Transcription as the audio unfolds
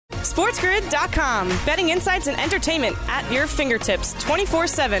SportsGrid.com. Betting insights and entertainment at your fingertips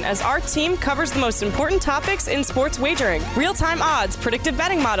 24/7 as our team covers the most important topics in sports wagering. Real-time odds, predictive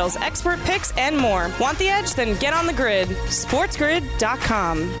betting models, expert picks, and more. Want the edge? Then get on the grid.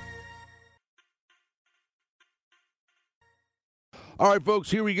 SportsGrid.com. All right, folks,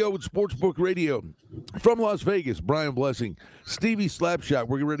 here we go with Sportsbook Radio. From Las Vegas, Brian Blessing, Stevie Slapshot.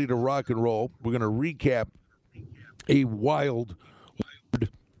 We're ready to rock and roll. We're going to recap a wild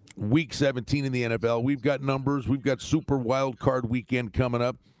Week 17 in the NFL. We've got numbers. We've got Super Wild Card Weekend coming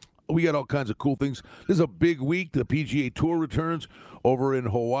up. We got all kinds of cool things. This is a big week. The PGA Tour returns over in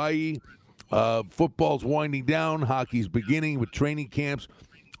Hawaii. Football's winding down. Hockey's beginning with training camps.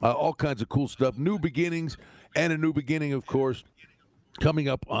 All kinds of cool stuff. New beginnings, and a new beginning, of course, coming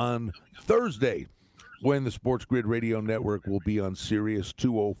up on Thursday when the Sports Grid Radio Network will be on Sirius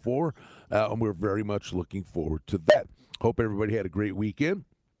 204. And we're very much looking forward to that. Hope everybody had a great weekend.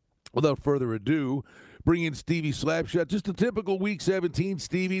 Without further ado, bring in Stevie Slapshot. Just a typical Week 17,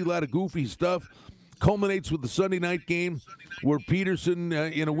 Stevie. A lot of goofy stuff. Culminates with the Sunday night game where Peterson,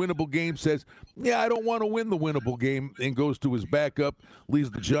 in a winnable game, says, yeah, I don't want to win the winnable game, and goes to his backup, leaves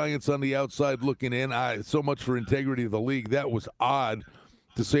the Giants on the outside looking in. So much for integrity of the league. That was odd,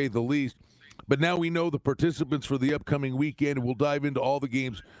 to say the least. But now we know the participants for the upcoming weekend, and we'll dive into all the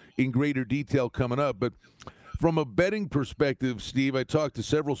games in greater detail coming up. But from a betting perspective, Steve, I talked to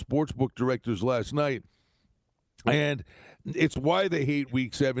several sportsbook directors last night, and it's why they hate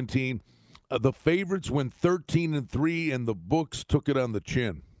Week 17. The favorites went 13-3, and the books took it on the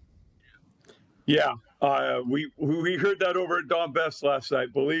chin. Yeah, we heard that over at Don Best last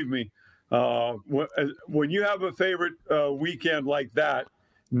night. Believe me, when you have a favorite weekend like that,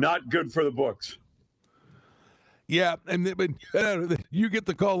 not good for the books. Yeah, and you get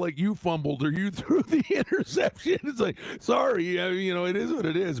the call like you fumbled or you threw the interception. It's like, sorry, it is what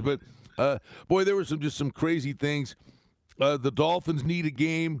it is. But boy, there were some crazy things. The Dolphins need a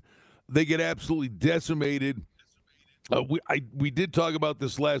game. They get absolutely decimated. We did talk about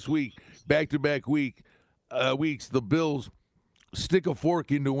this last week, back-to-back weeks. The Bills stick a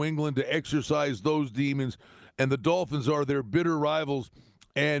fork in New England to exercise those demons, and the Dolphins are their bitter rivals.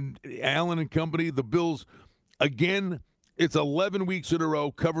 And Allen and company, the Bills, again, it's 11 weeks in a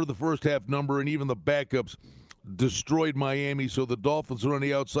row, cover the first half number, and even the backups destroyed Miami, so the Dolphins are on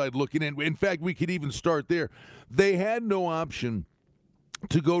the outside looking in. In fact, we could even start there. They had no option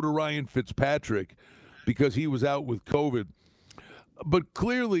to go to Ryan Fitzpatrick because he was out with COVID. But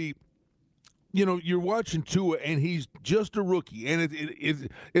clearly, you're watching Tua, and he's just a rookie. And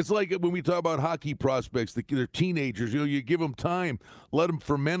it's like when we talk about hockey prospects, they're teenagers. You give them time, let them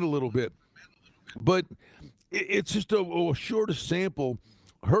ferment a little bit. But it's just a shorter sample.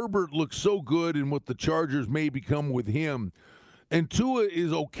 Herbert looks so good in what the Chargers may become with him. And Tua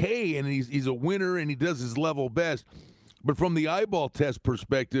is okay, and he's a winner, and he does his level best. But from the eyeball test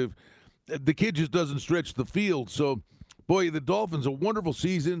perspective, the kid just doesn't stretch the field. So, boy, the Dolphins, a wonderful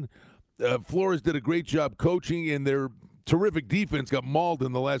season. Flores did a great job coaching, and their terrific defense got mauled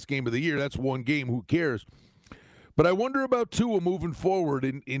in the last game of the year. That's one game. Who cares? But I wonder about Tua moving forward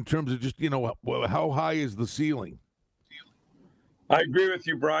in terms of just, how high is the ceiling? I agree with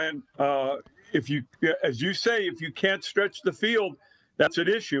you, Brian. If you can't stretch the field, that's an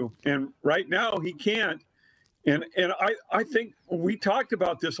issue. And right now he can't. And I think we talked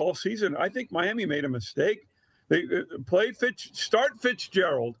about this all season. I think Miami made a mistake. They start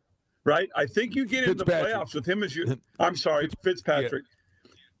Fitzgerald, right? I think you get into the playoffs with him as Fitzpatrick,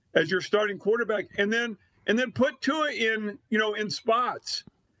 as your starting quarterback, and then put Tua in spots.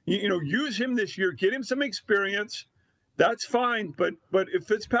 Use him this year, get him some experience. That's fine, but if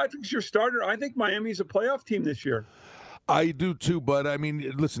Fitzpatrick's your starter, I think Miami's a playoff team this year. I do too, but I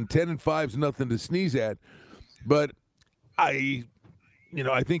mean, listen, 10-5 is nothing to sneeze at. But I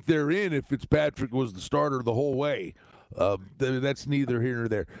think they're in if Fitzpatrick was the starter the whole way. That's neither here nor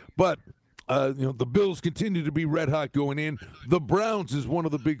there. But the Bills continue to be red hot going in. The Browns is one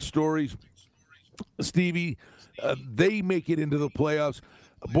of the big stories. Stevie, they make it into the playoffs.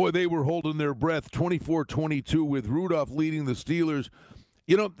 Boy, they were holding their breath 24-22 with Rudolph leading the Steelers.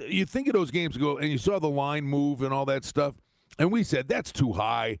 You think of those games ago, and you saw the line move and all that stuff, and we said, that's too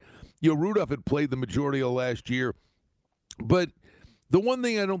high. Rudolph had played the majority of last year. But the one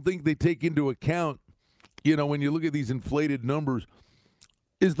thing I don't think they take into account, when you look at these inflated numbers,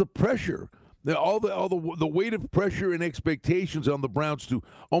 is the pressure. All the weight of pressure and expectations on the Browns to,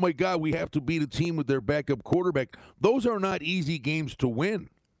 oh my God, we have to beat a team with their backup quarterback. Those are not easy games to win.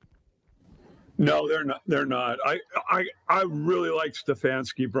 No, they're not. I really like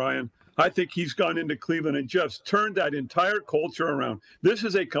Stefanski, Brian. I think he's gone into Cleveland and just turned that entire culture around. This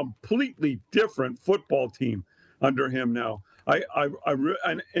is a completely different football team under him now.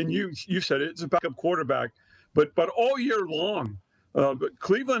 And you said it's a backup quarterback, but all year long, but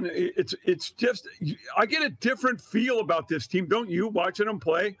Cleveland, it's just, I get a different feel about this team. Don't you, watching them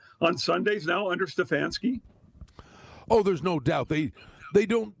play on Sundays now under Stefanski? Oh, there's no doubt. They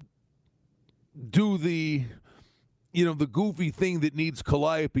don't do the goofy thing that needs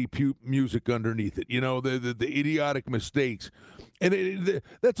Calliope music underneath it, the idiotic mistakes. And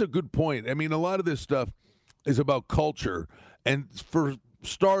that's a good point. I mean, a lot of this stuff is about culture. And for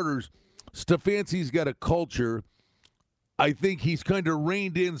starters, Stefanski's got a culture. I think he's kind of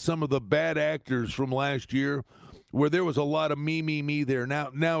reined in some of the bad actors from last year where there was a lot of me there.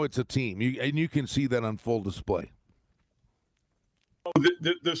 Now it's a team, and you can see that on full display.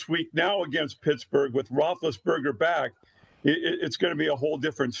 This week now against Pittsburgh with Roethlisberger back, it's going to be a whole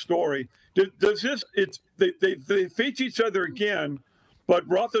different story. Does this? They face each other again, but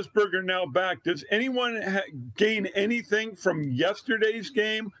Roethlisberger now back. Does anyone gain anything from yesterday's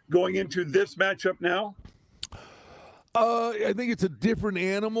game going into this matchup now? I think it's a different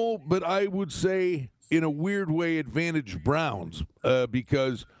animal, but I would say in a weird way advantage Browns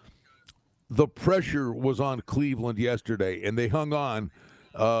because the pressure was on Cleveland yesterday, and they hung on.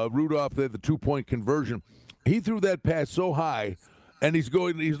 Rudolph had the 2-point conversion. He threw that pass so high, and he's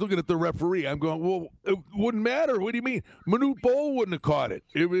looking at the referee. I'm going, well, it wouldn't matter. What do you mean? Manute Bol wouldn't have caught it.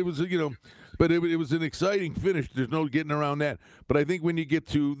 It was, but it was an exciting finish. There's no getting around that. But I think when you get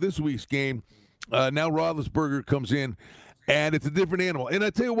to this week's game, now Roethlisberger comes in, and it's a different animal. And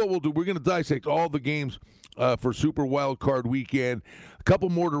I tell you what we'll do. We're going to dissect all the games for Super Wild Card Weekend. A couple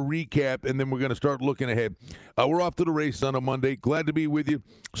more to recap, and then we're going to start looking ahead. We're off to the race on a Monday. Glad to be with you.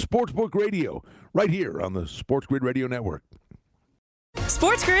 Sportsbook Radio, right here on the Sports Grid Radio Network.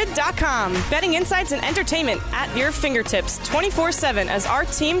 SportsGrid.com. Betting insights and entertainment at your fingertips 24/7 as our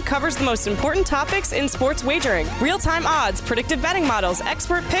team covers the most important topics in sports wagering. Real-time odds, predictive betting models,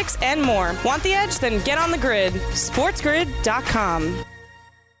 expert picks, and more. Want the edge? Then get on the grid. SportsGrid.com.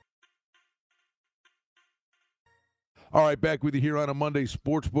 All right, back with you here on a Monday,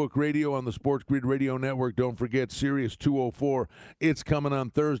 Sportsbook Radio on the Sports Grid Radio Network. Don't forget, Sirius 204. It's coming on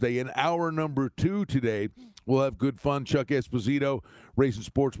Thursday. In hour number 2 today, we'll have good fun. Chuck Esposito, race and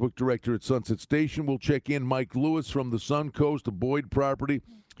sportsbook director at Sunset Station. We'll check in. Mike Lewis from the Suncoast, the Boyd property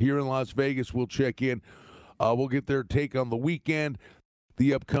here in Las Vegas. We'll check in. We'll get their take on the weekend,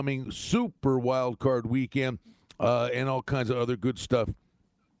 the upcoming Super Wild Card Weekend, and all kinds of other good stuff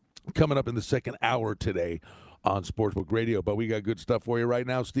coming up in the second hour today on Sportsbook Radio. But we got good stuff for you right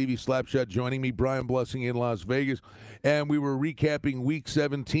now. Stevie Slapshot joining me, Brian Blessing in Las Vegas. And we were recapping Week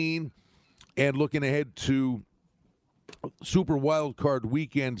 17 and looking ahead to Super Wild Card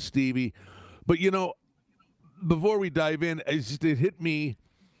Weekend, Stevie. But, before we dive in, it hit me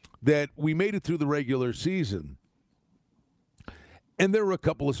that we made it through the regular season. And there were a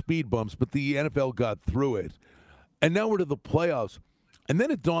couple of speed bumps, but the NFL got through it. And now we're to the playoffs. And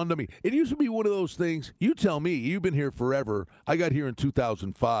then it dawned on me, it used to be one of those things, you tell me, you've been here forever. I got here in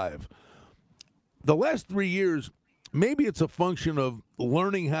 2005. The last 3 years, maybe it's a function of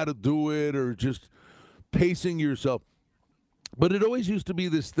learning how to do it or just pacing yourself. But it always used to be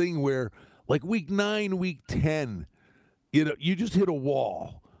this thing where, like week 9, week 10, you just hit a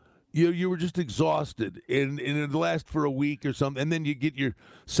wall. You were just exhausted, and it lasts for a week or something, and then you get your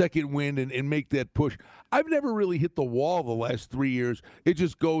second wind and make that push. I've never really hit the wall the last 3 years. It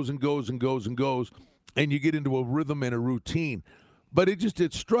just goes and goes and goes and goes, and you get into a rhythm and a routine. But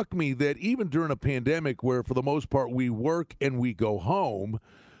it struck me that even during a pandemic where, for the most part, we work and we go home,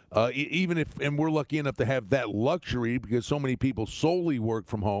 and we're lucky enough to have that luxury because so many people solely work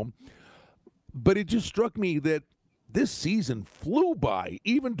from home, but it just struck me that this season flew by,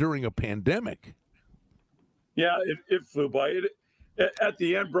 even during a pandemic. Yeah, it flew by. At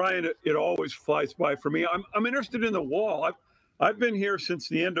the end, Brian, it always flies by for me. I'm interested in the wall. I've been here since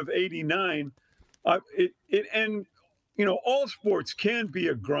the end of '89. And all sports can be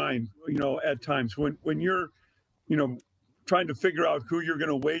a grind. At times when you're, trying to figure out who you're going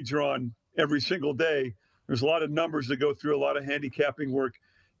to wager on every single day. There's a lot of numbers to go through, a lot of handicapping work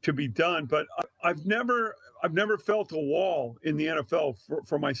to be done. But I've never felt a wall in the NFL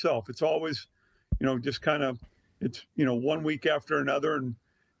for myself. It's always, just kind of, it's, 1 week after another,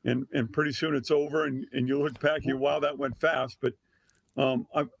 and pretty soon it's over, and you look back, wow, that went fast. But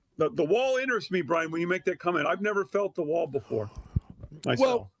the wall interests me, Brian, when you make that comment. I've never felt the wall before myself.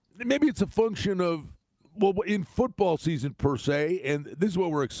 Well, maybe it's a function of, in football season per se, and this is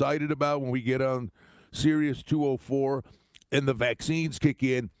what we're excited about when we get on Sirius 204 and the vaccines kick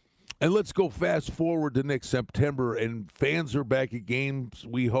in. And let's go fast forward to next September, and fans are back at games,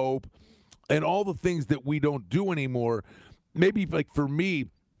 we hope, and all the things that we don't do anymore. Maybe, like for me,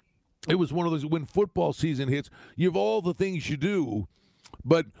 it was one of those, when football season hits, you have all the things you do,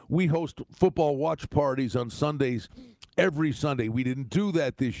 but we host football watch parties on Sundays every Sunday. We didn't do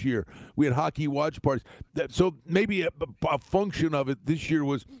that this year. We had hockey watch parties. So maybe a function of it this year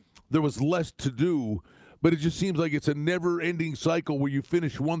was there was less to do, but it just seems like it's a never-ending cycle where you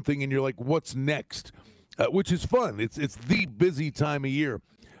finish one thing and you're like, what's next? Which is fun. It's the busy time of year.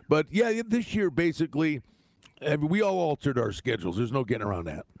 But, yeah, this year basically, we all altered our schedules. There's no getting around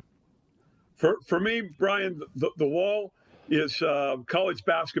that. For me, Brian, the wall is college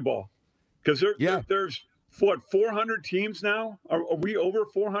basketball, because there's 400 teams now. Are we over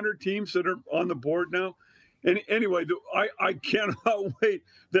 400 teams that are on the board now? And anyway, I cannot wait.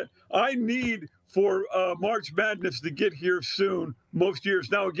 That I need for March Madness to get here soon. Most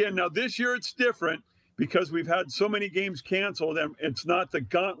years now, this year it's different because we've had so many games canceled, and it's not the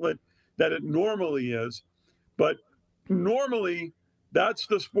gauntlet that it normally is. But normally, that's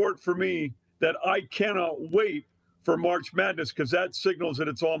the sport for me that I cannot wait for March Madness, because that signals that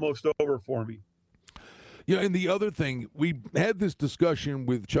it's almost over for me. Yeah, and the other thing, we had this discussion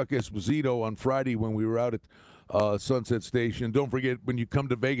with Chuck Esposito on Friday when we were out at Sunset Station. Don't forget, when you come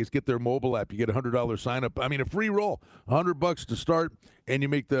to Vegas, get their mobile app. You get a $100 sign-up. I mean, a free roll, $100 to start, and you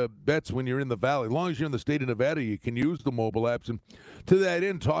make the bets when you're in the Valley. As long as you're in the state of Nevada, you can use the mobile apps. And to that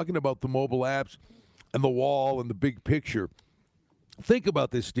end, talking about the mobile apps and the wall and the big picture, think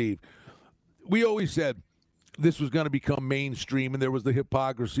about this, Steve. We always said this was going to become mainstream, and there was the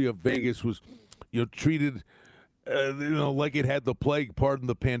hypocrisy of Vegas was, treated, like it had the plague. Pardon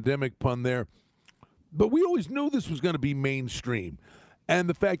the pandemic pun there. But we always knew this was going to be mainstream, and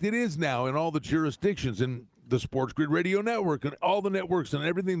the fact it is now in all the jurisdictions, and the Sports Grid Radio Network, and all the networks and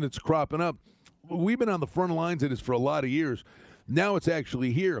everything that's cropping up. We've been on the front lines of this for a lot of years. Now it's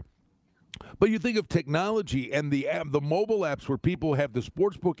actually here. But you think of technology and the mobile apps where people have the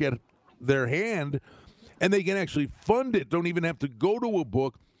sports book at their hand, and they can actually fund it, don't even have to go to a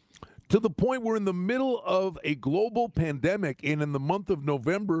book, to the point where in the middle of a global pandemic, and in the month of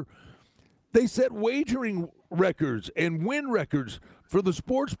November, they set wagering records and win records for the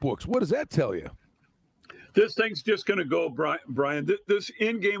sports books. What does that tell you? This thing's just going to go, Brian. This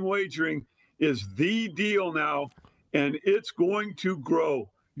in-game wagering is the deal now, and it's going to grow.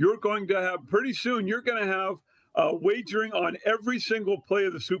 You're going to have, pretty soon, you're going to have wagering on every single play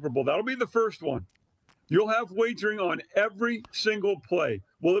of the Super Bowl. That'll be the first one. You'll have wagering on every single play.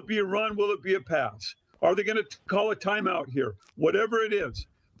 Will it be a run? Will it be a pass? Are they going to call a timeout here? Whatever it is,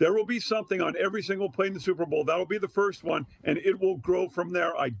 there will be something on every single play in the Super Bowl. That'll be the first one, and it will grow from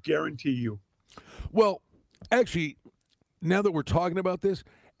there, I guarantee you. Well, actually, now that we're talking about this,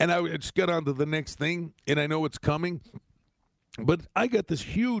 and I just got on to the next thing, and I know it's coming, but I got this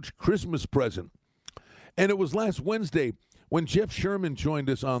huge Christmas present. And it was last Wednesday when Jeff Sherman joined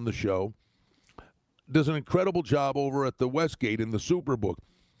us on the show. Does an incredible job over at the Westgate in the Superbook,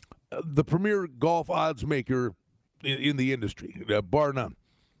 the premier golf odds maker in the industry, bar none.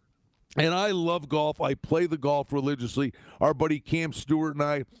 And I love golf. I play the golf religiously. Our buddy Cam Stewart and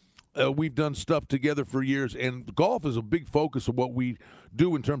I, we've done stuff together for years, and golf is a big focus of what we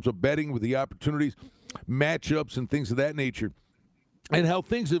do in terms of betting with the opportunities, matchups, and things of that nature, and how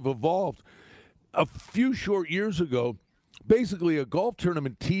things have evolved. A few short years ago, basically a golf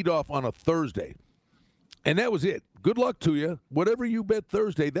tournament teed off on a Thursday, and that was it. Good luck to you. Whatever you bet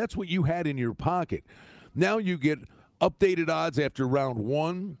Thursday, that's what you had in your pocket. Now you get updated odds after round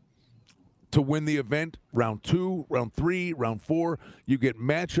 1 to win the event, round 2, round 3, round 4. You get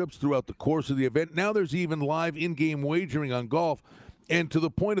matchups throughout the course of the event. Now there's even live in-game wagering on golf. And to the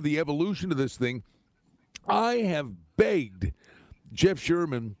point of the evolution of this thing, I have begged Jeff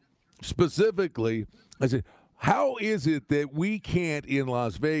Sherman specifically, I said, how is it that we can't in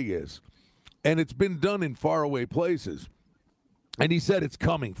Las Vegas? And it's been done in faraway places. And he said it's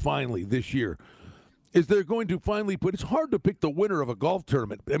coming finally this year. Is they're going to finally put, it's hard to pick the winner of a golf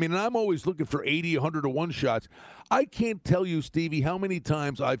tournament. I mean, I'm always looking for 80, 100 to 1 shots. I can't tell you, Stevie, how many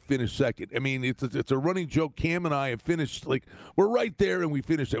times I've finished second. I mean, it's a running joke. Cam and I have finished, we're right there and we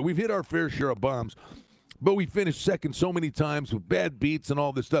finished it. We've hit our fair share of bombs, but we finished second so many times with bad beats and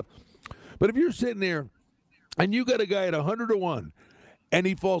all this stuff. But if you're sitting there and you got a guy at 100 to 1 and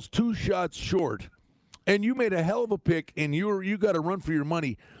he falls 2 shots short and you made a hell of a pick and you got to run for your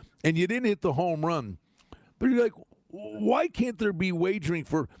money and you didn't hit the home run, but you're like, why can't there be wagering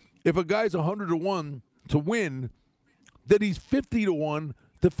for, if a guy's 100 to 1 to win, that he's 50 to 1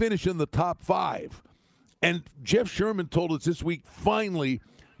 to finish in the top 5? And Jeff Sherman told us this week, finally,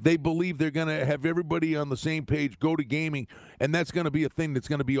 they believe they're going to have everybody on the same page, go to gaming, and that's going to be a thing that's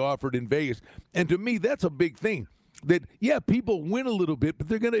going to be offered in Vegas. And to me, that's a big thing. That, yeah, people win a little bit,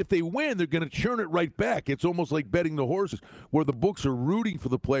 but if they win, they're going to churn it right back. It's almost like betting the horses, where the books are rooting for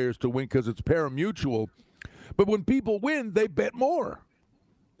the players to win because it's pari-mutuel. But when people win, they bet more.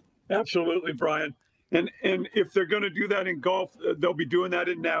 Absolutely, Brian. And if they're going to do that in golf, they'll be doing that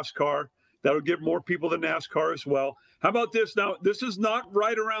in NASCAR. That'll get more people to NASCAR as well. How about this? Now, this is not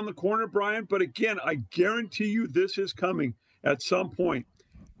right around the corner, Brian, but again, I guarantee you this is coming at some point.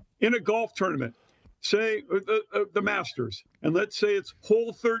 In a golf tournament, say the Masters, and let's say it's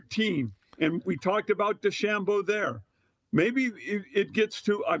hole 13, and we talked about DeChambeau there. Maybe it gets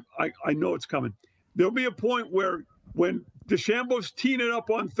to, I know it's coming. There'll be a point where when DeChambeau's teeing it up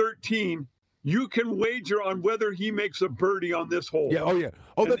on 13, you can wager on whether he makes a birdie on this hole. Yeah, oh, yeah.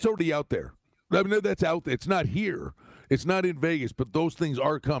 Oh, that's already out there. I mean, that's out there. It's not here. It's not in Vegas, but those things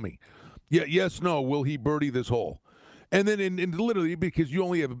are coming. Yeah, yes, no, will he birdie this hole? And then in literally, because you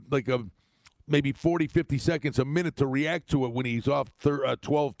only have like maybe 40, 50 seconds, a minute to react to it when he's off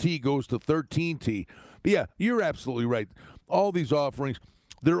 12T, goes to 13T. But yeah, you're absolutely right. All these offerings,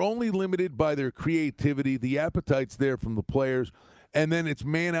 they're only limited by their creativity. The appetite's there from the players. And then it's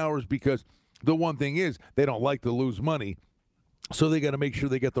man hours, because the one thing is they don't like to lose money. So they got to make sure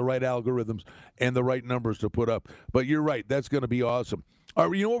they get the right algorithms and the right numbers to put up. But you're right. That's going to be awesome. All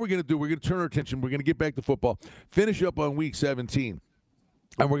right, you know what we're going to do? We're going to turn our attention. We're going to get back to football, finish up on Week 17.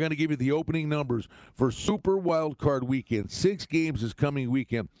 And we're going to give you the opening numbers for Super Wild Card Weekend. 6 games this coming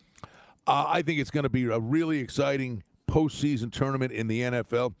weekend. I think it's going to be a really exciting postseason tournament in the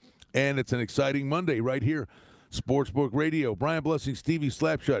NFL. And it's an exciting Monday right here. Sportsbook Radio. Brian Blessing, Stevie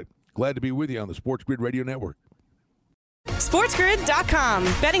Slapshot. Glad to be with you on the Sports Grid Radio Network. SportsGrid.com.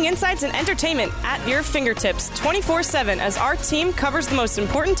 Betting insights and entertainment at your fingertips 24/7 as our team covers the most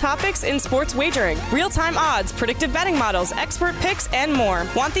important topics in sports wagering. Real-time odds, predictive betting models, expert picks, and more.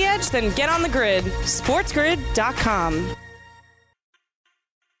 Want the edge? Then get on the grid. SportsGrid.com.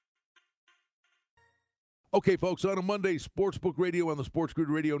 Okay, folks, on a Monday, Sportsbook Radio on the Sports Grid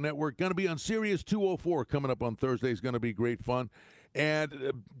Radio Network. Going to be on Sirius 204 coming up on Thursday. It's going to be great fun.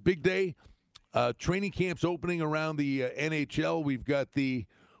 And big day. Training camps opening around the NHL. We've got the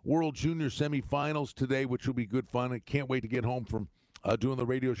World Junior semifinals today, which will be good fun. I can't wait to get home from doing the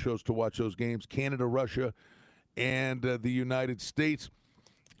radio shows to watch those games. Canada, Russia, and the United States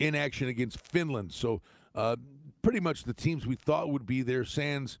in action against Finland. So pretty much the teams we thought would be there,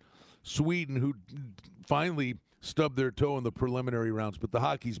 sans Sweden, who finally stubbed their toe in the preliminary rounds. But the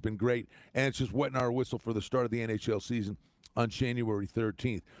hockey's been great, and it's just wetting our whistle for the start of the NHL season on January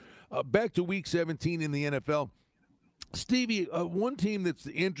 13th. Back to Week 17 in the NFL. Stevie, one team that's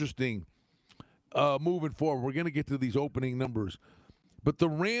interesting moving forward, we're going to get to these opening numbers, but the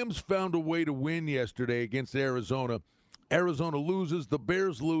Rams found a way to win yesterday against Arizona. Arizona loses, the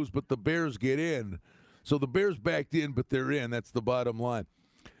Bears lose, but the Bears get in. So the Bears backed in, but they're in. That's the bottom line.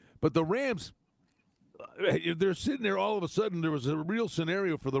 But the Rams, they're sitting there all of a sudden. There was a real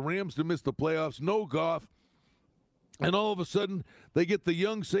scenario for the Rams to miss the playoffs. No Goff. And all of a sudden, they get the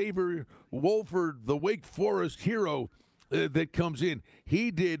young Xavier Wolford, the Wake Forest hero that comes in.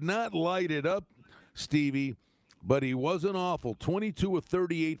 He did not light it up, Stevie, but he wasn't awful. 22 of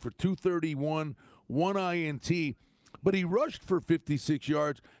 38 for 231, 1 INT. But he rushed for 56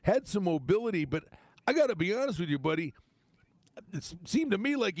 yards, had some mobility. But I got to be honest with you, buddy, it seemed to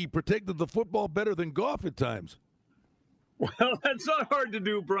me like he protected the football better than Goff at times. Well, that's not hard to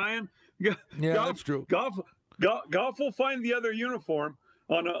do, Brian. Yeah, that's true. Goff will find the other uniform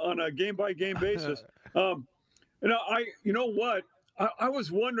on a game-by-game basis. You know what? I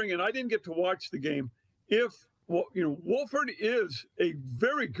was wondering, and I didn't get to watch the game, if Wolford is a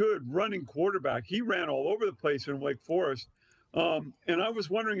very good running quarterback. He ran all over the place in Wake Forest. And I was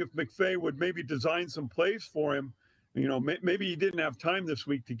wondering if McVay would maybe design some plays for him. Maybe he didn't have time this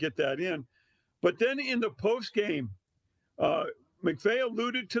week to get that in. But then in the post game, McVay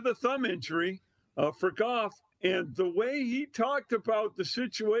alluded to the thumb injury for Goff. And the way he talked about the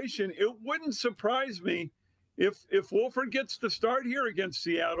situation, it wouldn't surprise me if Wolford gets to start here against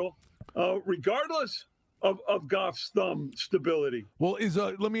Seattle, regardless of Goff's thumb stability. Well,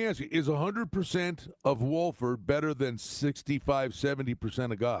 let me ask you, is 100% of Wolford better than 65,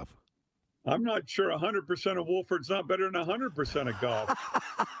 70% of Goff? I'm not sure 100% of Wolford's not better than 100% of Goff.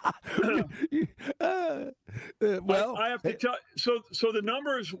 Well, I have to tell. So the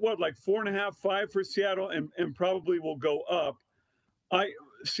number is what, like 4.5, 5 for Seattle, and probably will go up.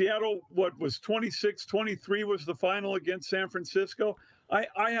 Seattle, what was 26-23 was the final against San Francisco.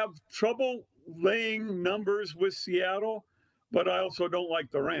 I have trouble laying numbers with Seattle. but I also don't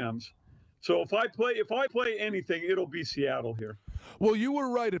like the Rams. So if I play anything, it'll be Seattle here. Well, you were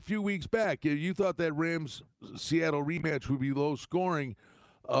right a few weeks back. You thought that Rams-Seattle rematch would be low scoring,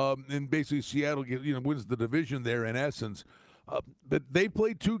 and basically Seattle wins the division there in essence. But they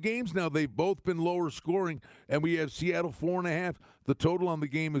played 2 games now. They've both been lower scoring, and we have Seattle 4.5. The total on the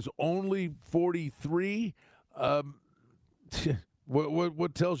game is only 43.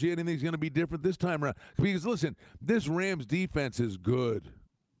 What tells you anything's going to be different this time around? Because listen, this Rams defense is good.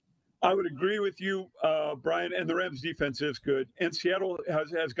 I would agree with you, Brian, and the Rams defense is good. And Seattle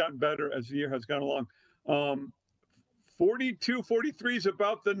has gotten better as the year has gone along. 42, 43 is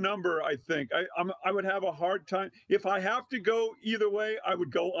about the number, I think. I would have a hard time. If I have to go either way, I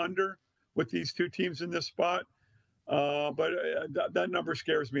would go under with these 2 teams in this spot. But that number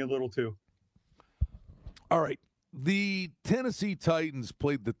scares me a little too. All right. The Tennessee Titans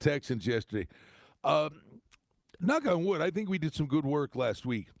played the Texans yesterday. Knock on wood, I think we did some good work last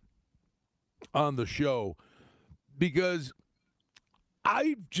week on the show, because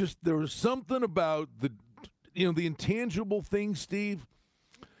there was something about the intangible things, Steve,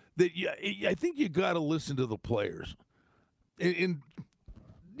 that I think you got to listen to the players. And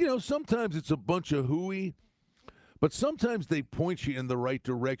sometimes it's a bunch of hooey, but sometimes they point you in the right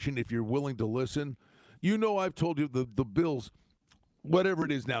direction if you're willing to listen. I've told you the Bills, whatever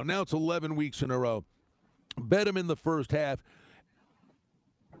it is now it's 11 weeks in a row, bet them in the first half.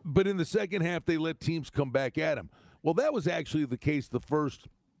 But in the second half, they let teams come back at them. Well, that was actually the case the first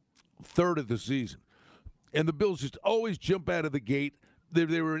third of the season. And the Bills just always jump out of the gate.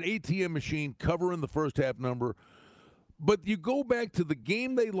 They were an ATM machine covering the first half number. But you go back to the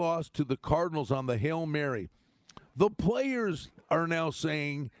game they lost to the Cardinals on the Hail Mary. The players are now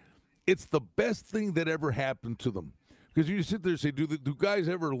saying it's the best thing that ever happened to them. Because you sit there and say, do guys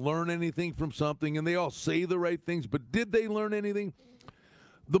ever learn anything from something? And they all say the right things, but did they learn anything?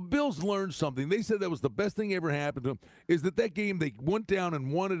 The Bills learned something. They said that was the best thing ever happened to them, is that game they went down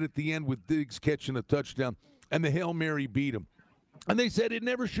and won it at the end with Diggs catching a touchdown, and the Hail Mary beat them. And they said it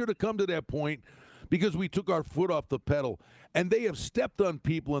never should have come to that point because we took our foot off the pedal. And they have stepped on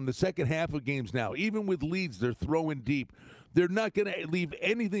people in the second half of games now. Even with leads, they're throwing deep. They're not going to leave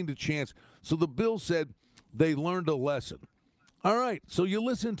anything to chance. So the Bills said they learned a lesson. All right, so you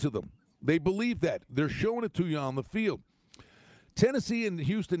listen to them. They believe that. They're showing it to you on the field. Tennessee and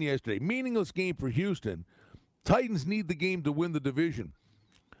Houston yesterday, meaningless game for Houston. Titans need the game to win the division.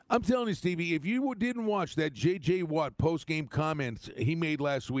 I'm telling you, Stevie, if you didn't watch that J.J. Watt post-game comments he made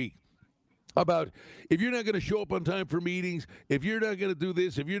last week about if you're not going to show up on time for meetings, if you're not going to do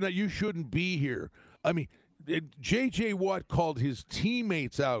this, you shouldn't be here. I mean, J.J. Watt called his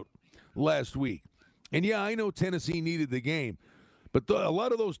teammates out last week. And, yeah, I know Tennessee needed the game, but a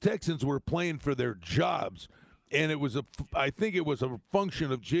lot of those Texans were playing for their jobs. And I think it was a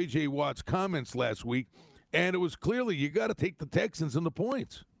function of J.J. Watt's comments last week. And it was clearly you got to take the Texans in the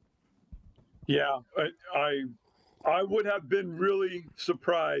points. Yeah, I would have been really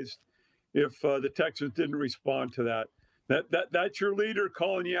surprised if the Texans didn't respond to that. That's your leader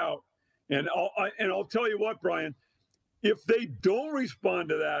calling you out. And I'll tell you what, Brian, if they don't respond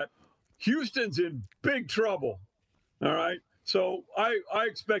to that, Houston's in big trouble. All right. So I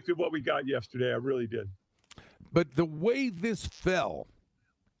expected what we got yesterday. I really did. But the way this fell,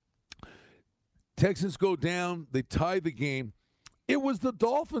 Texans go down, they tie the game. It was the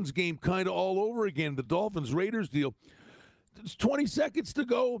Dolphins game kind of all over again, the Dolphins-Raiders deal. It's 20 seconds to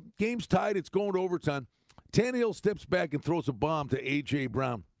go. Game's tied. It's going to overtime. Tannehill steps back and throws a bomb to A.J.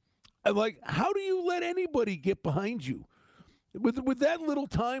 Brown. I'm like, how do you let anybody get behind you? With that little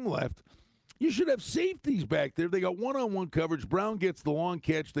time left, you should have safeties back there. They got one-on-one coverage. Brown gets the long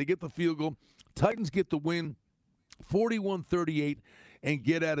catch. They get the field goal. Titans get the win. 41-38, and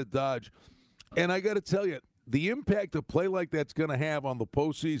get out of Dodge. And I got to tell you, the impact a play like that's going to have on the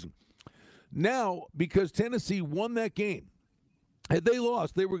postseason. Now, because Tennessee won that game, had they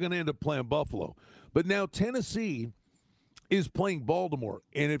lost, they were going to end up playing Buffalo. But now Tennessee is playing Baltimore.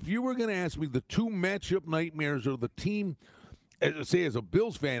 And if you were going to ask me the 2 matchup nightmares or the team, say as a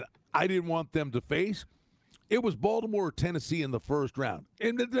Bills fan, I didn't want them to face, it was Baltimore or Tennessee in the first round.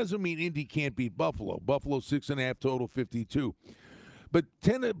 And that doesn't mean Indy can't beat Buffalo. Buffalo 6.5, total 52. But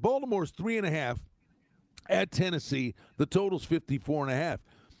Baltimore's 3.5 at Tennessee. The total's 54.5.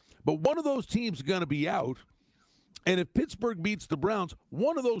 But one of those teams is going to be out. And if Pittsburgh beats the Browns,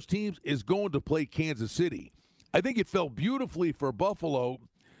 one of those teams is going to play Kansas City. I think it fell beautifully for Buffalo.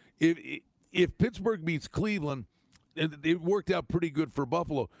 If Pittsburgh beats Cleveland, it worked out pretty good for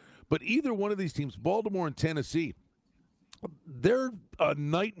Buffalo. But either one of these teams, Baltimore and Tennessee, they're a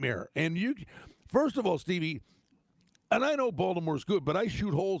nightmare. And first of all, Stevie, and I know Baltimore's good, but I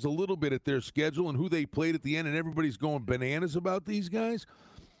shoot holes a little bit at their schedule and who they played at the end, and everybody's going bananas about these guys.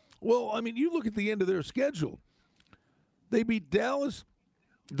 Well, I mean, you look at the end of their schedule. They beat Dallas.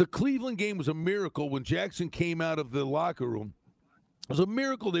 The Cleveland game was a miracle when Jackson came out of the locker room. It was a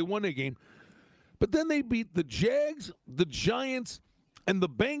miracle they won that game. But then they beat the Jags, the Giants, and the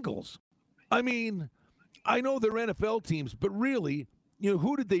Bengals. I mean, I know they're NFL teams, but really,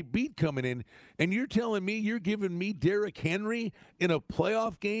 who did they beat coming in? And you're telling me you're giving me Derrick Henry in a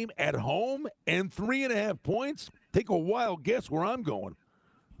playoff game at home and 3.5 points? Take a wild guess where I'm going.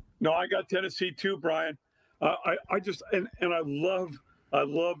 No, I got Tennessee too, Brian. I just and I love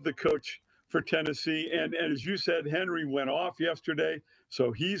the coach for Tennessee. And as you said, Henry went off yesterday,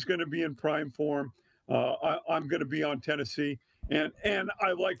 so he's going to be in prime form. I'm going to be on Tennessee, and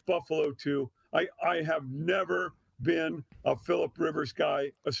I like Buffalo too. I have never been a Phillip Rivers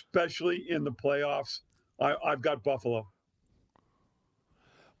guy, especially in the playoffs. I've got Buffalo.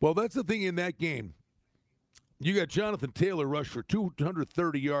 Well, that's the thing in that game. You got Jonathan Taylor rushed for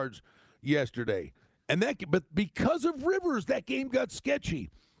 230 yards yesterday. But because of Rivers, that game got sketchy.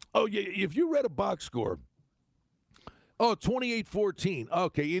 Oh, yeah, if you read a box score, 28-14.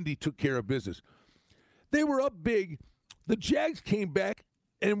 Okay, Indy took care of business. They were up big. The Jags came back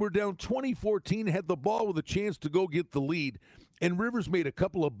and were down 20-14, had the ball with a chance to go get the lead, and Rivers made a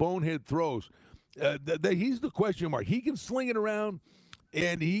couple of bonehead throws. He's the question mark. He can sling it around,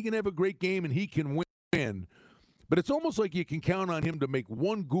 and he can have a great game, and he can win. But it's almost like you can count on him to make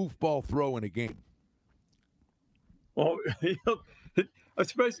one goofball throw in a game. Well,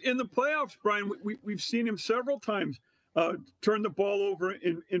 especially in the playoffs, Brian, we've seen him several times turn the ball over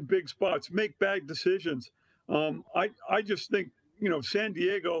in big spots, make bad decisions. I just think, San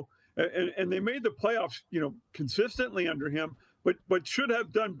Diego, and they made the playoffs, consistently under him, but should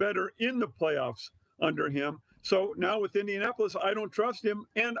have done better in the playoffs under him. So now with Indianapolis, I don't trust him,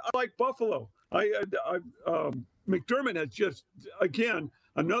 and I like Buffalo. McDermott has just, again,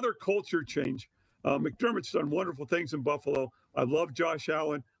 another culture change. McDermott's done wonderful things in Buffalo. I love Josh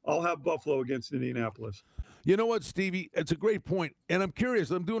Allen. I'll have Buffalo against Indianapolis. You know what, Stevie? It's a great point. And I'm curious.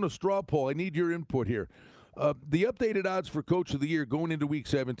 I'm doing a straw poll. I need your input here. The updated odds for Coach of the Year going into Week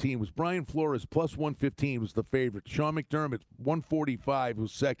 17 was Brian Flores plus 115 was the favorite. Sean McDermott 145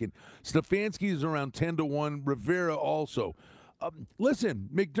 was second. Stefanski is around 10-1. Rivera also. Listen,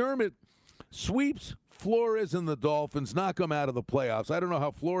 McDermott sweeps Flores and the Dolphins, knock them out of the playoffs. I don't know how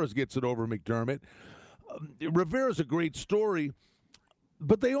Flores gets it over McDermott. Rivera's a great story,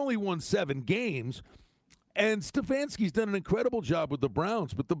 but they only won 7 games. And Stefanski's done an incredible job with the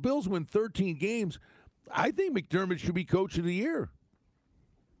Browns, but the Bills win 13 games. I think McDermott should be Coach of the Year.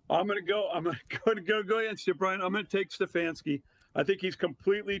 I'm going to go against you, Brian. I'm going to take Stefanski. I think he's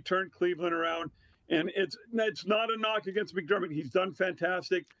completely turned Cleveland around, and it's not a knock against McDermott. He's done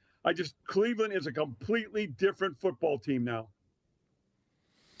fantastic. Cleveland is a completely different football team now.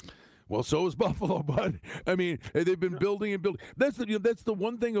 Well, so is Buffalo, bud. I mean, they've been building and building. That's the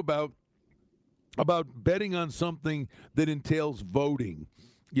one thing about betting on something that entails voting.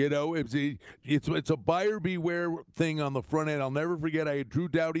 It's a buyer beware thing on the front end. I'll never forget I had Drew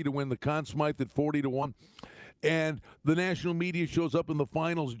Doughty to win the Conn Smythe at 40-1. And the national media shows up in the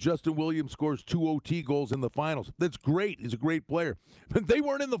finals. Justin Williams scores 2 OT goals in the finals. That's great. He's a great player. But they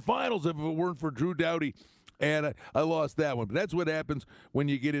weren't in the finals if it weren't for Drew Doughty. And I lost that one. But that's what happens when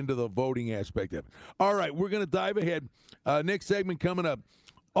you get into the voting aspect of it. All right, we're going to dive ahead. Next segment coming up.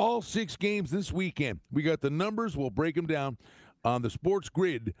 All 6 games this weekend. We got the numbers. We'll break them down on the Sports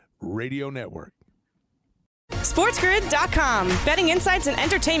Grid Radio Network. SportsGrid.com. Betting insights and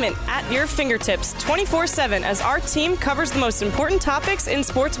entertainment at your fingertips 24/7 as our team covers the most important topics in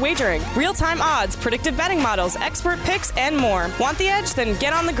sports wagering. Real-time odds, predictive betting models, expert picks, and more. Want the edge? Then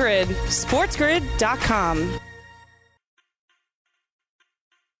get on the grid. SportsGrid.com.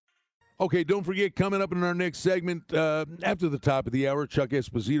 Okay, don't forget, coming up in our next segment, after the top of the hour, Chuck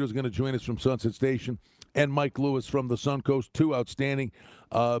Esposito is going to join us from Sunset Station, and Mike Lewis from the Suncoast, 2 outstanding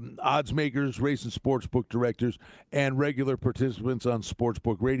odds makers, race and sportsbook directors, and regular participants on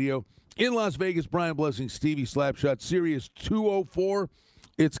Sportsbook Radio. In Las Vegas, Brian Blessing, Stevie Slapshot, Sirius 204.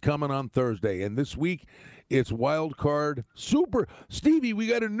 It's coming on Thursday. And this week, it's Wild Card Super. Stevie, we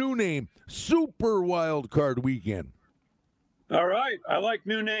got a new name, Super Wild Card Weekend. All right. I like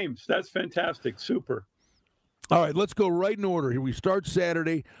new names. That's fantastic. Super. All right, let's go right in order here. We start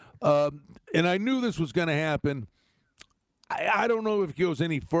Saturday, and I knew this was going to happen. I don't know if it goes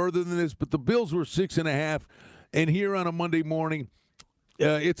any further than this, but the Bills were 6.5, and here on a Monday morning,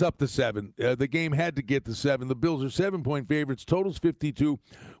 it's up to 7. The game had to get to 7. The Bills are 7-point favorites. Total's 52.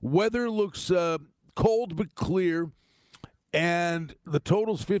 Weather looks cold but clear. and the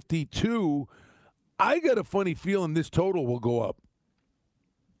total's 52. I got a funny feeling this total will go up.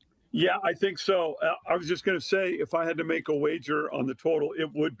 Yeah, I think so. I was just going to say, if I had to make a wager on the total, it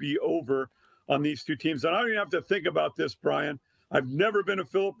would be over on these two teams. And I don't even have to think about this, Brian. I've never been a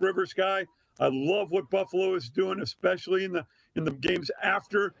Phillip Rivers guy. I love what Buffalo is doing, especially in the games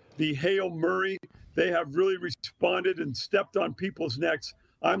after the Hail Murray. They have really responded and stepped on people's necks.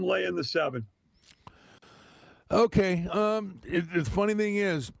 I'm laying the 7. Okay. The funny thing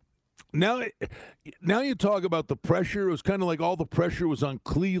is, now you talk about the pressure. It was kind of like all the pressure was on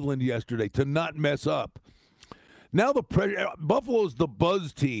Cleveland yesterday to not mess up. Now the pressure, Buffalo's the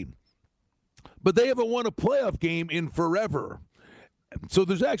buzz team, but they haven't won a playoff game in forever. So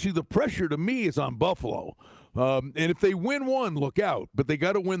there's actually the pressure to me is on Buffalo. And if they win one, look out. But they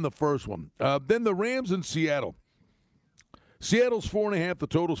got to win the first one. Then the Rams in Seattle. Seattle's 4.5. The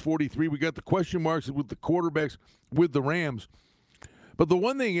total's 43. We got the question marks with the quarterbacks with the Rams. But the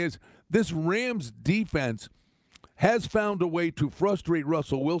one thing is, this Rams defense has found a way to frustrate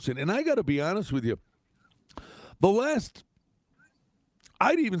Russell Wilson. And I got to be honest with you, the last,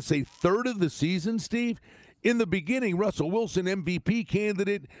 I'd even say third of the season, Steve, in the beginning, Russell Wilson, MVP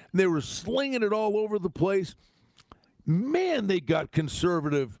candidate, they were slinging it all over the place. Man, they got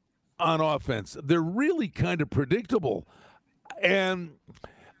conservative on offense. They're really kind of predictable. And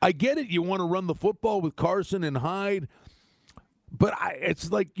I get it. You want to run the football with Carson and Hyde. But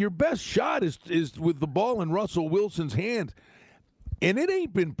it's like your best shot is with the ball in Russell Wilson's hand. And it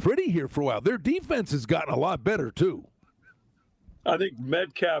ain't been pretty here for a while. Their defense has gotten a lot better, too. I think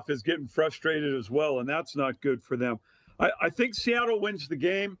Metcalf is getting frustrated as well, and that's not good for them. I think Seattle wins the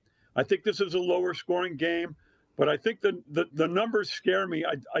game. I think this is a lower scoring game, but I think the numbers scare me.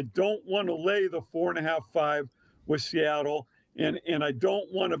 I don't want to lay the 4.5, 5 with Seattle, and I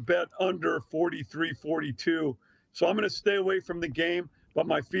don't want to bet under 43, 42. So I'm going to stay away from the game, but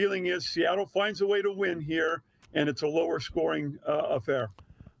my feeling is Seattle finds a way to win here, and it's a lower scoring affair.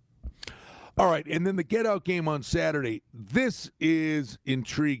 All right, and then the get-out game on Saturday. This is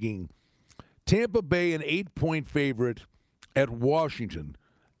intriguing. Tampa Bay, an 8-point favorite at Washington,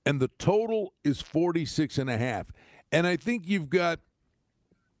 and the total is 46.5. And I think you've got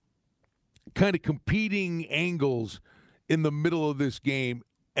kind of competing angles in the middle of this game,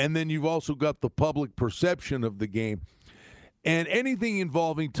 and then you've also got the public perception of the game. And anything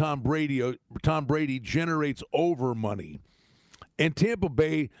involving Tom Brady generates over money. And Tampa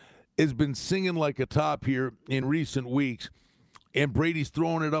Bay has been singing like a top here in recent weeks, and Brady's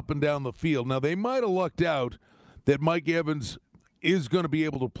throwing it up and down the field. Now, they might have lucked out that Mike Evans is going to be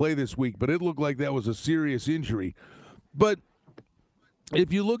able to play this week, but it looked like that was a serious injury. But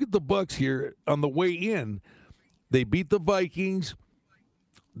if you look at the Bucs here on the way in, they beat the Vikings.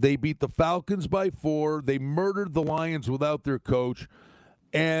 They beat the Falcons by 4. They murdered the Lions without their coach,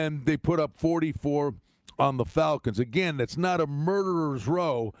 and they put up 44 on the Falcons. Again, that's not a murderer's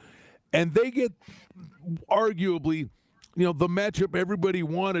row. And they get arguably, the matchup everybody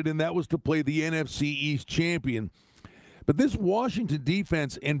wanted, and that was to play the NFC East champion. But this Washington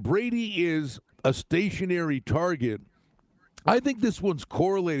defense, and Brady is a stationary target. I think this one's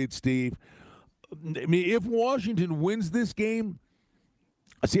correlated, Steve. I mean, if Washington wins this game,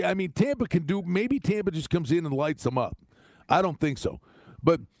 Tampa can do, maybe Tampa just comes in and lights them up. I don't think so.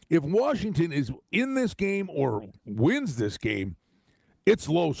 But if Washington is in this game or wins this game, it's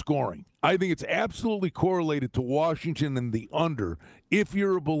low scoring. I think it's absolutely correlated to Washington and the under if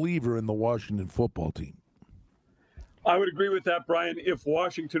you're a believer in the Washington football team. I would agree with that, Brian. If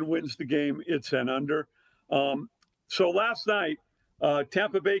Washington wins the game, it's an under. So last night,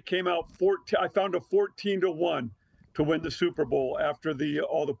 Tampa Bay came out 14. I found a 14-1 to win the Super Bowl after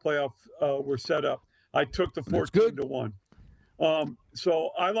all the playoffs were set up. I took the 14-1. So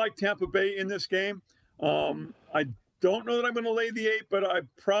I like Tampa Bay in this game. I don't know that I'm going to lay the 8, but I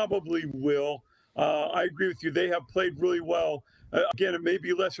probably will. I agree with you. They have played really well. Again, it may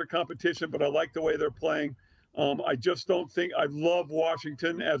be lesser competition, but I like the way they're playing. I just don't think – I love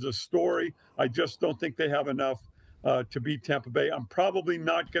Washington as a story. I just don't think they have enough to beat Tampa Bay. I'm probably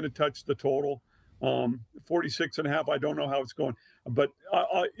not going to touch the total. 46.5, I don't know how it's going. But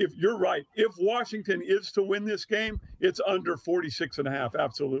if you're right, if Washington is to win this game, it's under 46.5,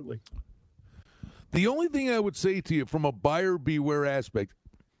 absolutely. The only thing I would say to you from a buyer beware aspect,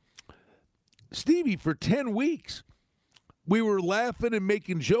 Stevie, for 10 weeks, we were laughing and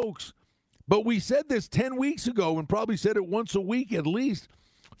making jokes, but we said this 10 weeks ago and probably said it once a week at least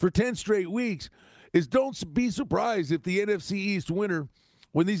for 10 straight weeks, is don't be surprised if the NFC East winner,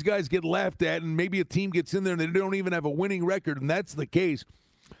 when these guys get laughed at and maybe a team gets in there and they don't even have a winning record, and that's the case,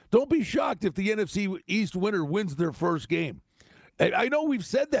 Don't be shocked if the NFC East winner wins their first game. I know we've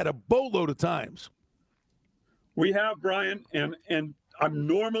said that a boatload of times. We have, Brian, and I'm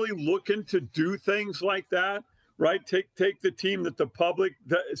normally looking to do things like that, right? Take the team that the public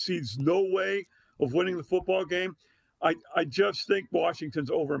sees no way of winning the football game. I just think Washington's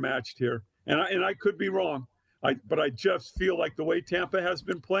overmatched here, and I could be wrong. But I just feel like the way Tampa has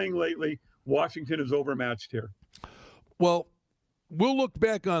been playing lately, Washington is overmatched here. Well, we'll look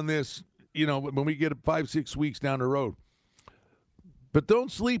back on this, when we get 5-6 weeks down the road. But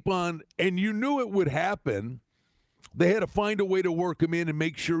don't sleep on, and you knew it would happen. They had to find a way to work him in and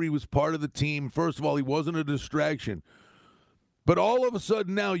make sure he was part of the team. First of all, he wasn't a distraction. But all of a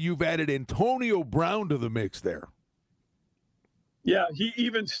sudden now you've added Antonio Brown to the mix there. Yeah, he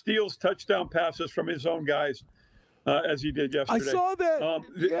even steals touchdown passes from his own guys, as he did yesterday. I saw that.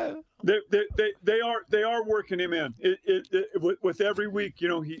 Yeah, they are working him in. With every week,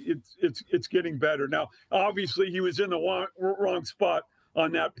 it's getting better. Now, obviously, he was in the wrong spot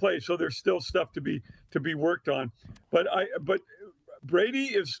on that play, so there's still stuff to be worked on. But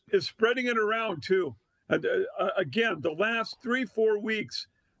Brady is spreading it around too. Again, the last 3-4 weeks,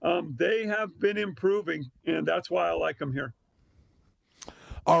 they have been improving, and that's why I like them here.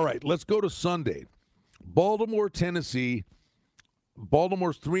 All right, let's go to Sunday. Baltimore, Tennessee.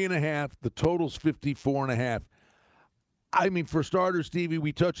 Baltimore's 3.5. The total's 54.5. I mean, for starters, Stevie,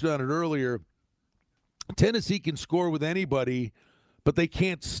 we touched on it earlier. Tennessee can score with anybody, but they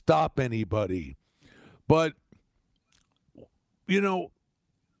can't stop anybody. But,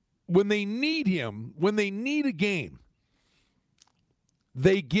 when they need him, when they need a game,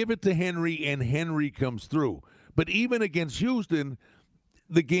 they give it to Henry, and Henry comes through. But even against Houston,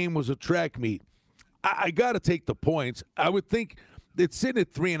 the game was a track meet. I got to take the points. I would think it's sitting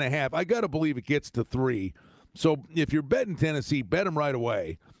at 3.5. I got to believe it gets to 3. So if you're betting Tennessee, bet them right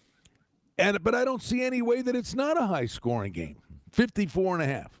away. But I don't see any way that it's not a high-scoring game.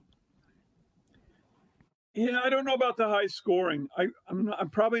 54.5. Yeah, I don't know about the high scoring. I'm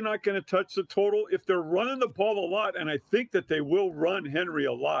probably not going to touch the total if they're running the ball a lot, and I think that they will run Henry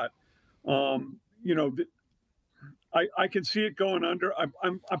a lot. I can see it going under.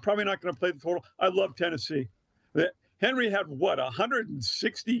 I'm probably not going to play the total. I love Tennessee. Henry had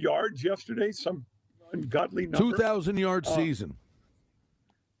 160 yards yesterday, some ungodly number. 2,000-yard season.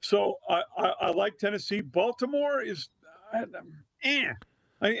 So I like Tennessee. Baltimore is I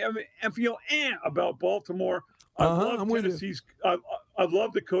feel about Baltimore. I love Tennessee's. I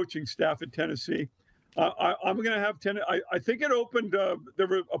love the coaching staff at Tennessee. I'm going to have I think it opened. There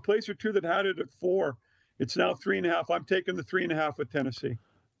were a place or two that had it at 4. It's now 3.5. I'm taking the 3.5 with Tennessee.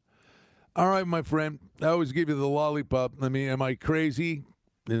 All right, my friend. I always give you the lollipop. I mean, am I crazy?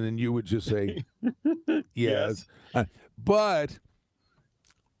 And then you would just say, yes. But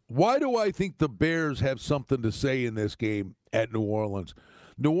why do I think the Bears have something to say in this game at New Orleans?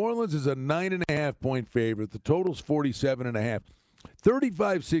 New Orleans is a 9.5-point favorite. The total's 47.5.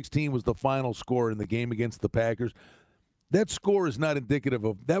 35-16 was the final score in the game against the Packers. That score is not indicative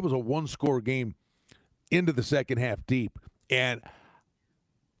of – that was a one-score game into the second half deep. And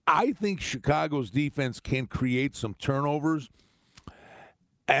I think Chicago's defense can create some turnovers.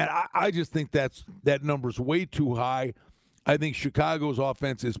 And I just think that number's way too high. I think Chicago's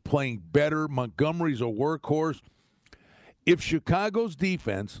offense is playing better. Montgomery's a workhorse. If Chicago's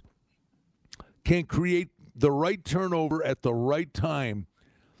defense can create the right turnover at the right time,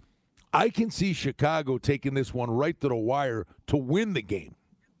 I can see Chicago taking this one right to the wire to win the game.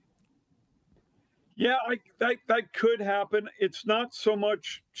 Yeah, that could happen. It's not so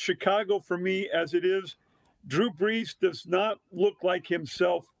much Chicago for me as it is Drew Brees does not look like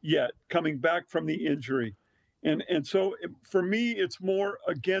himself yet coming back from the injury. And so for me, it's more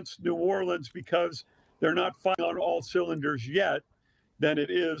against New Orleans because they're not firing on all cylinders yet than it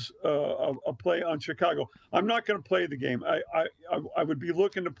is a play on Chicago. I'm not going to play the game. I would be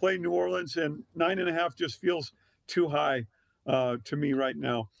looking to play New Orleans, and 9.5 just feels too high to me right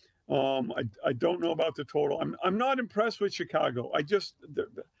now. I don't know about the total. I'm not impressed with Chicago. I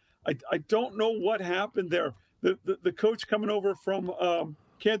don't know what happened there. The coach coming over from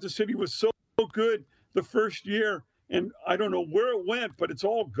Kansas City was so good the first year, and I don't know where it went, but it's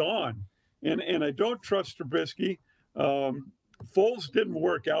all gone. And I don't trust Trubisky. Foles didn't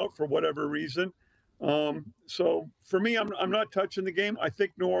work out for whatever reason. So for me, I'm not touching the game. I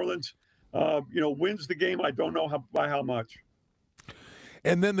think New Orleans, wins the game. I don't know by how much.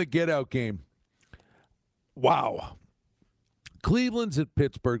 And then the get-out game. Wow. Cleveland's at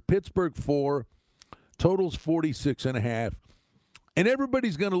Pittsburgh. Pittsburgh 4. Total's 46.5. And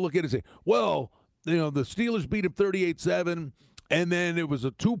everybody's going to look at it and say, well, the Steelers beat them 38-7, and then it was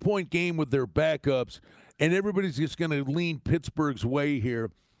a 2-point game with their backups, and everybody's just going to lean Pittsburgh's way here.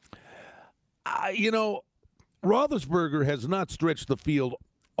 Roethlisberger has not stretched the field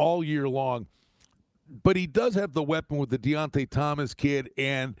all year long, but he does have the weapon with the Deontay Thomas kid,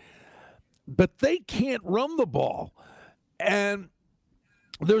 but they can't run the ball. And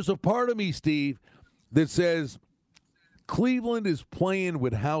there's a part of me, Steve, that says Cleveland is playing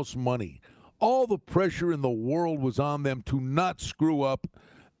with house money. All the pressure in the world was on them to not screw up.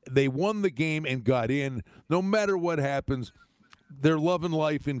 They won the game and got in. No matter what happens, they're loving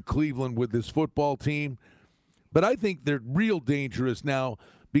life in Cleveland with this football team. But I think they're real dangerous now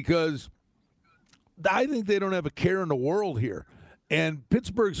because I think they don't have a care in the world here. And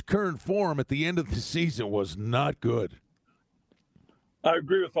Pittsburgh's current form at the end of the season was not good. I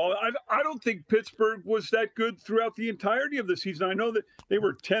agree with all that. I don't think Pittsburgh was that good throughout the entirety of the section. I know that they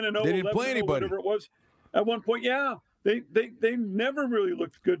were 10-0, they didn't play anybody, whatever it was at one point. Yeah, they never really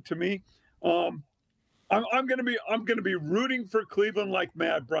looked good to me. I'm going to be rooting for Cleveland like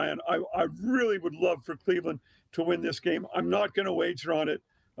mad, Brian. I really would love for Cleveland to win this game. I'm not going to wager on it.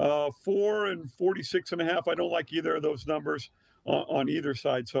 4 and 46.5. I don't like either of those numbers on either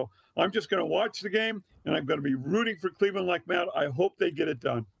side. So I'm just going to watch the game, and I'm going to be rooting for Cleveland like mad. I hope they get it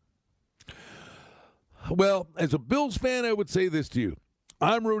done. Well, as a Bills fan, I would say this to you.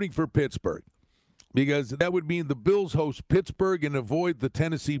 I'm rooting for Pittsburgh because that would mean the Bills host Pittsburgh and avoid the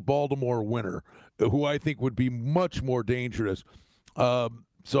Tennessee-Baltimore winner, who I think would be much more dangerous.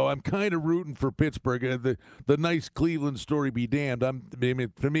 So I'm kind of rooting for Pittsburgh. The nice Cleveland story be damned.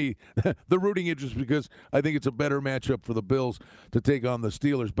 For me, the rooting interest because I think it's a better matchup for the Bills to take on the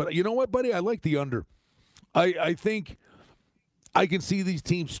Steelers. But you know what, buddy? I like the under. I think I can see these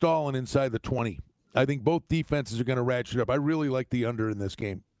teams stalling inside the 20. I think both defenses are going to ratchet up. I really like the under in this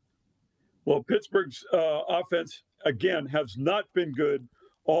game. Well, Pittsburgh's offense, again, has not been good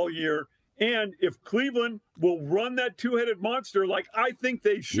all year. And if Cleveland will run that two-headed monster like I think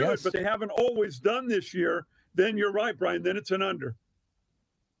they should, yes, but they haven't always done this year, then you're right, Brian. Then it's an under.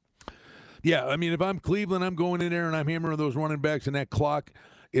 Yeah, I mean, if I'm Cleveland, I'm going in there and I'm hammering those running backs, and that clock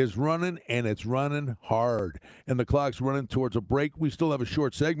is running, and it's running hard. And the clock's running towards a break. We still have a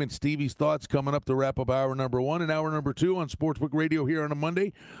short segment. Stevie's thoughts coming up to wrap up hour number 1 and hour number 2 on Sportsbook Radio here on a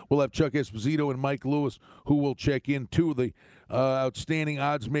Monday. We'll have Chuck Esposito and Mike Lewis, who will check in, two of the outstanding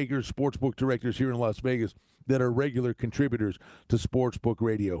odds makers, sportsbook directors here in Las Vegas that are regular contributors to Sportsbook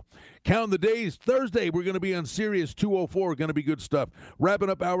Radio. Count the days. Thursday, we're going to be on Sirius 204. Going to be good stuff. Wrapping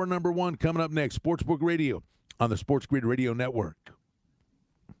up hour number 1 coming up next. Sportsbook Radio on the Sports Grid Radio Network.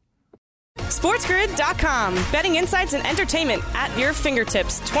 SportsGrid.com. Betting insights and entertainment at your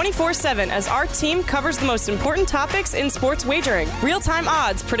fingertips 24/7 as our team covers the most important topics in sports wagering. Real-time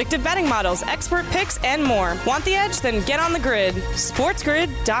odds, predictive betting models, expert picks, and more. Want the edge? Then get on the grid.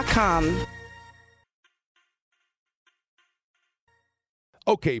 SportsGrid.com.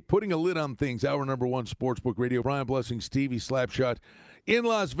 Okay, putting a lid on things. Hour number 1, Sportsbook Radio. Brian Blessing, Stevie Slapshot in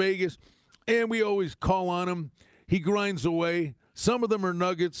Las Vegas. And we always call on him. He grinds away. Some of them are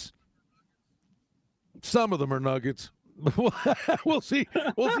nuggets. Some of them are nuggets. We'll see.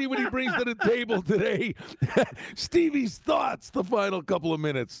 We'll see what he brings to the table today. Stevie's thoughts, the final couple of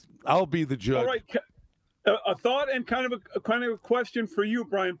minutes. I'll be the judge. All right. A thought and kind of a question for you,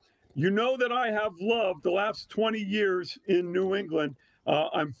 Brian. You know that I have loved the last 20 years in New England.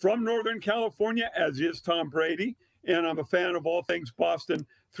 I'm from Northern California, as is Tom Brady, and I'm a fan of all things Boston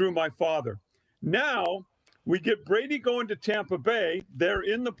through my father. Now we get Brady going to Tampa Bay. They're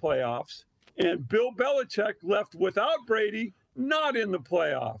in the playoffs. And Bill Belichick left without Brady, not in the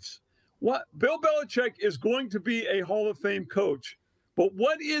playoffs. What Bill Belichick is going to be a Hall of Fame coach. But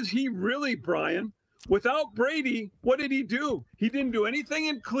what is he really, Brian? Without Brady, what did he do? He didn't do anything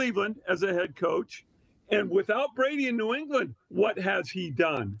in Cleveland as a head coach. And without Brady in New England, what has he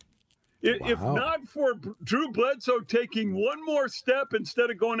done? Wow. If not for Drew Bledsoe taking one more step instead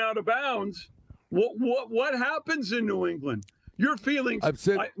of going out of bounds, what happens in New England? Your feelings. I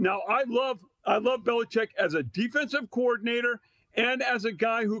love Belichick as a defensive coordinator and as a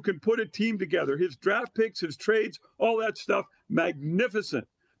guy who can put a team together. His draft picks, his trades, all that stuff, magnificent.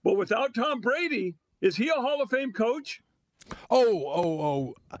 But without Tom Brady, is he a Hall of Fame coach?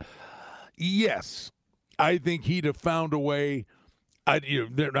 Yes. I think he'd have found a way.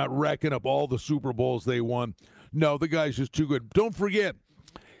 They're not racking up all the Super Bowls they won. No, the guy's just too good. Don't forget,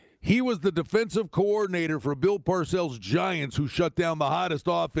 He was the defensive coordinator for Bill Parcells' Giants, who shut down the hottest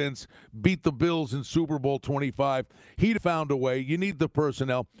offense, beat the Bills in Super Bowl 25. He found a way. You need the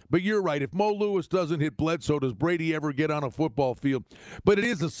personnel. But you're right. If Mo Lewis doesn't hit Bledsoe, does Brady ever get on a football field? But it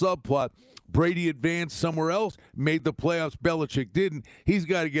is a subplot. Brady advanced somewhere else, made the playoffs. Belichick didn't. He's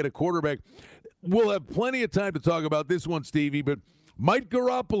got to get a quarterback. We'll have plenty of time to talk about this one, Stevie, but might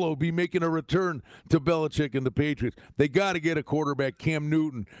Garoppolo be making a return to Belichick and the Patriots? They got to get a quarterback. Cam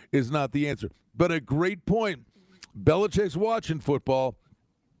Newton is not the answer. But a great point. Belichick's watching football.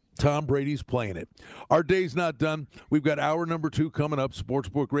 Tom Brady's playing it. Our day's not done. We've got hour number 2 coming up,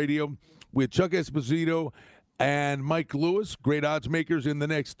 Sportsbook Radio, with Chuck Esposito and Mike Lewis, great odds makers in the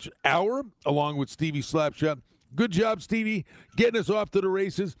next hour, along with Stevie Slapshot. Good job, Stevie, getting us off to the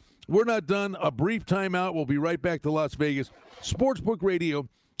races. We're not done. A brief timeout. We'll be right back to Las Vegas. Sportsbook Radio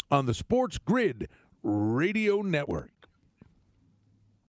on the Sports Grid Radio Network.